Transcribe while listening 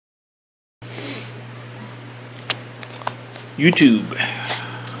YouTube,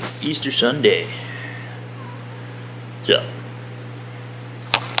 Easter Sunday. What's up?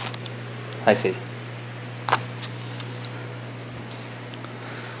 Hi, Katie.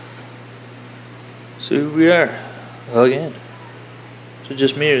 So here we are again. So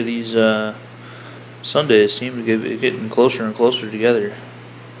just me, or these Sundays seem to be getting closer and closer together,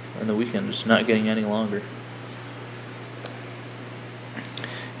 and the weekend is not getting any longer.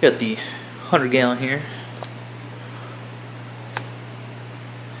 Got the 100-gallon here.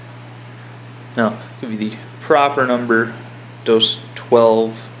 Now, I'll give you the proper number. Dose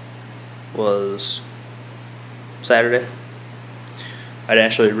 12 was Saturday. I'd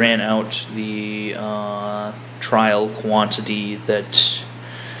actually ran out the trial quantity that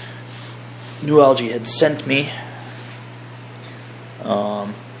Nuagli had sent me.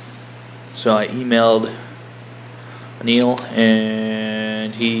 So I emailed Neil,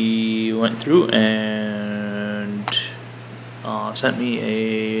 and he went through and sent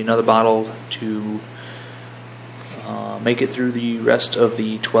me another bottle to make it through the rest of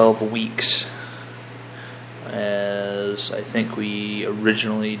the 12 weeks. As I think we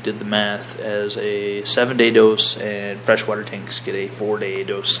originally did the math as a 7-day dose, and freshwater tanks get a 4-day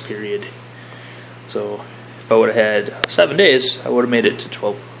dose period. So if I would have had 7 days, I would have made it to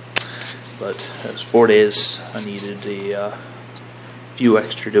 12. But as 4 days, I needed a few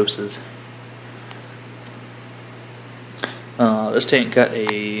extra doses. This tank got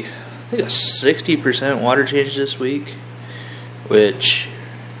I think a 60% water change this week, which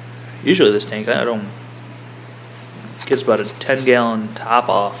usually this tank gets about a 10-gallon top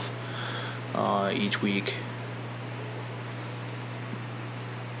off each week,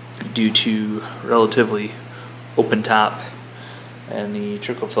 due to relatively open top, and the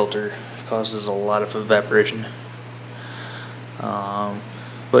trickle filter causes a lot of evaporation. But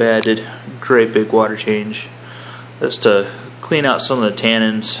yeah, I did a great big water change just to clean out some of the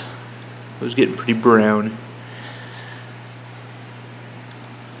tannins. It was getting pretty brown.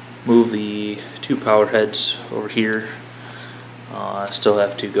 Move the 2 power heads over here. Still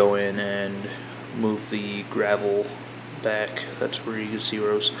have to go in and move the gravel back. That's where you can see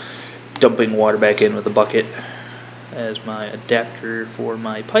where I was dumping water back in with a bucket, as my adapter for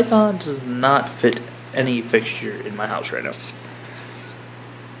my Python does not fit any fixture in my house right now.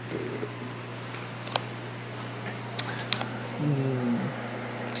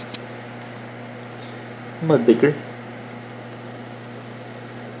 Mud bigger.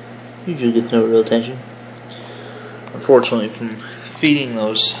 Usually gets no real attention. Unfortunately, from feeding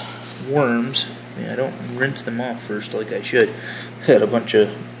those worms, I don't rinse them off first like I should. I had a bunch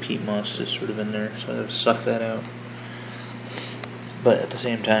of peat moss just sort of in there, so I have to suck that out. But at the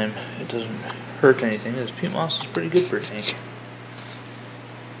same time, it doesn't hurt anything. This peat moss is pretty good for a tank.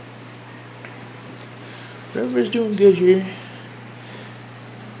 Everybody's doing good here.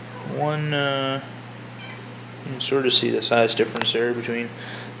 You can sort of see the size difference there between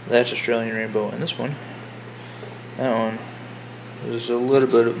that Australian rainbow and this one. That one is a little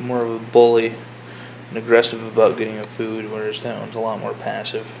bit more of a bully and aggressive about getting a food, whereas that one's a lot more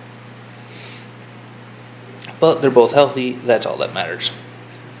passive. But they're both healthy, that's all that matters.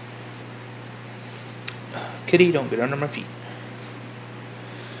 Kitty, don't get under my feet.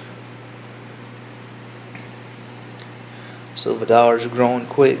 Silver dollars are growing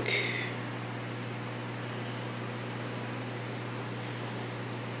quick.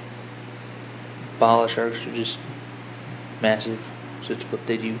 Bala sharks are just massive, so it's what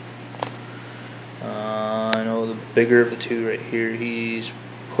they do. I know the bigger of the two right here, he's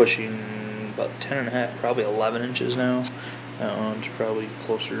pushing about 10.5, probably 11 inches now. That one's probably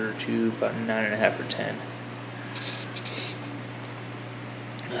closer to about 9.5 or 10.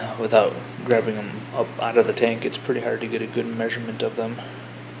 Without grabbing them up out of the tank, it's pretty hard to get a good measurement of them.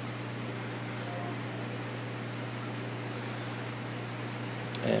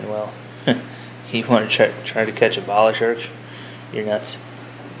 And well, you want to try to catch a bala shark, you're nuts.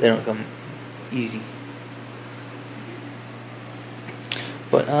 They don't come easy.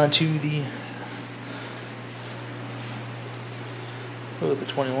 But on to the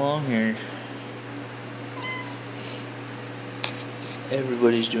 20 long here.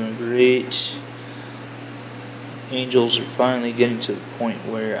 Everybody's doing great. Angels are finally getting to the point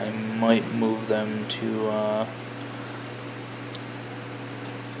where I might move them to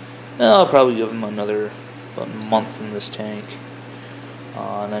I'll probably give them about a month in this tank,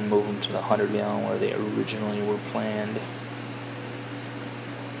 and then move them to the 100-gallon where they originally were planned.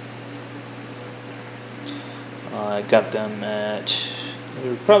 I got them at, they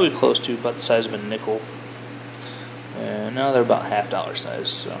were probably close to about the size of a nickel, and now they're about $half size,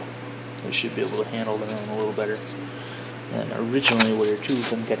 so they should be able to handle their own a little better. than originally where 2 of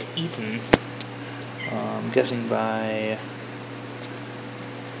them got eaten. I'm guessing by,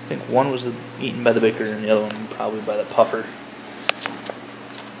 I think one was eaten by the baker and the other one probably by the puffer.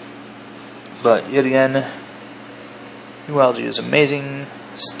 But yet again, Nuagli is amazing.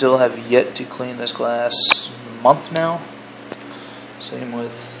 Still have yet to clean this glass. Month now. Same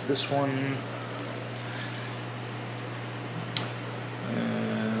with this one.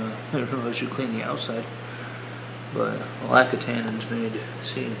 I don't know if I should clean the outside, but the lack of tannins made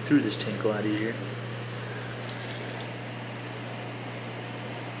seeing through this tank a lot easier.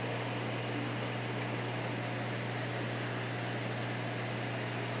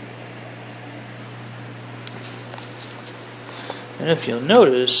 And if you'll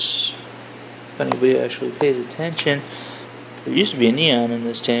notice, if anybody actually pays attention, there used to be a neon in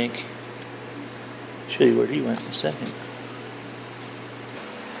this tank. I'll show you where he went in a second.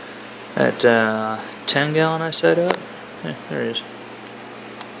 That 10 gallon I set up, yeah, there it is.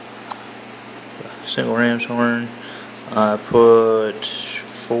 Single ram's horn. I put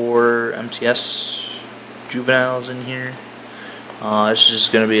 4 MTS juveniles in here. This is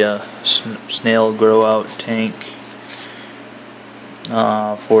going to be a snail grow out tank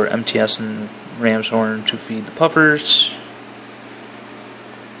for MTS and ram's horn to feed the puffers.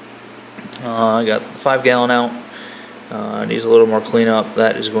 I got the 5 gallon out. Needs a little more cleanup.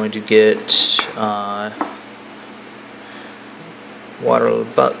 That is going to get water,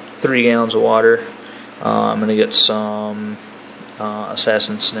 about 3 gallons of water. I'm going to get some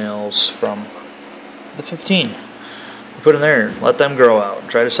assassin snails from the 15. Put them there, let them grow out,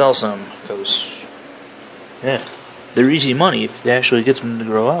 try to sell some, because yeah, they're easy money if they actually get them to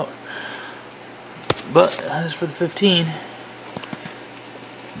grow out. But as for the 15,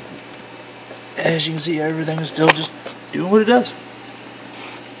 as you can see, everything is still just doing what it does.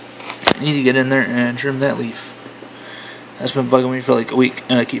 I need to get in there and trim that leaf. That's been bugging me for like a week,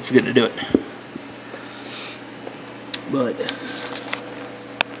 and I keep forgetting to do it. But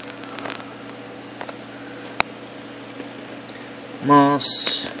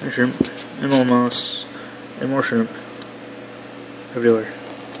moss, and shrimp, and more moss, and more shrimp everywhere.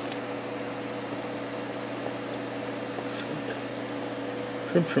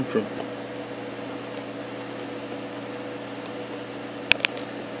 Shrimp, shrimp, shrimp.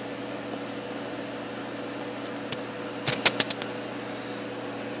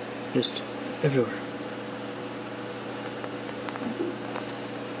 Just everywhere.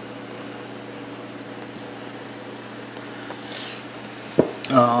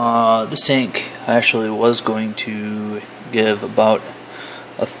 This tank actually was going to give about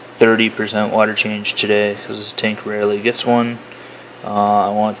a 30% water change today because this tank rarely gets one. I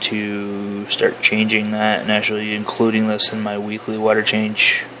want to start changing that and actually including this in my weekly water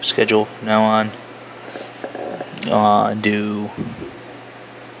change schedule from now on. Do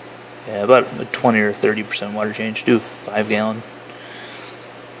about a 20 or 30% water change. Do 5 gallon.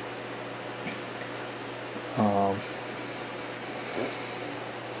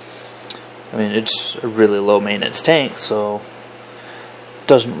 I mean, it's a really low maintenance tank, so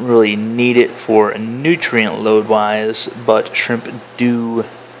doesn't really need it for a nutrient load wise, but shrimp do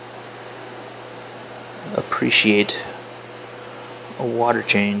appreciate a water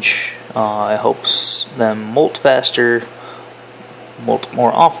change. It helps them molt faster, molt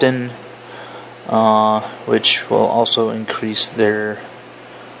more often, which will also increase their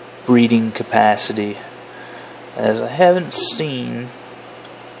breeding capacity. As I haven't seen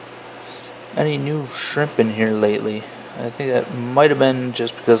any new shrimp in here lately. I think that might have been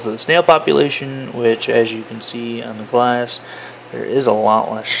just because of the snail population, which, as you can see on the glass, there is a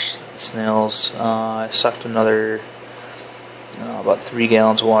lot less snails. I sucked another about 3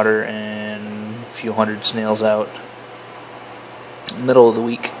 gallons of water and a few hundred snails out in the middle of the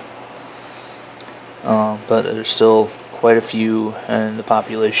week. But there's still quite a few, and the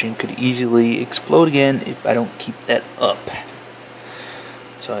population could easily explode again if I don't keep that up.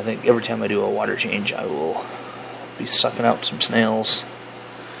 So I think every time I do a water change, I will be sucking out some snails.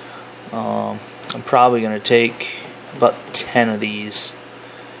 I'm probably going to take about 10 of these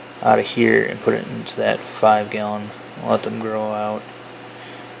out of here and put it into that 5 gallon. Let them grow out.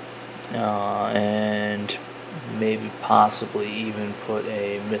 And maybe possibly even put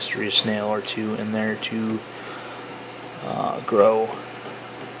a mystery snail or 2 in there to grow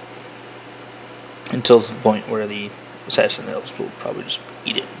until the point where the assassin snails will probably just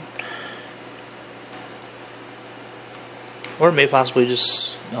eat it. Or may possibly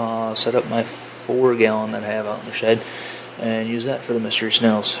just set up my 4 gallon that I have out in the shed and use that for the mystery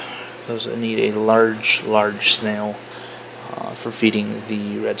snails, because I need a large snail for feeding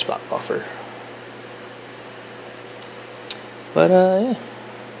the red spot puffer. But yeah,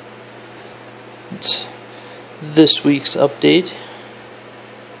 it's this week's update.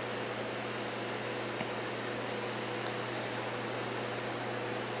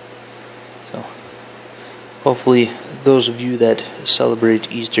 So hopefully those of you that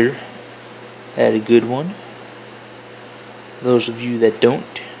celebrate Easter had a good one. Those of you that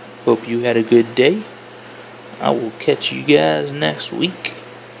don't, hope you had a good day. I will catch you guys next week.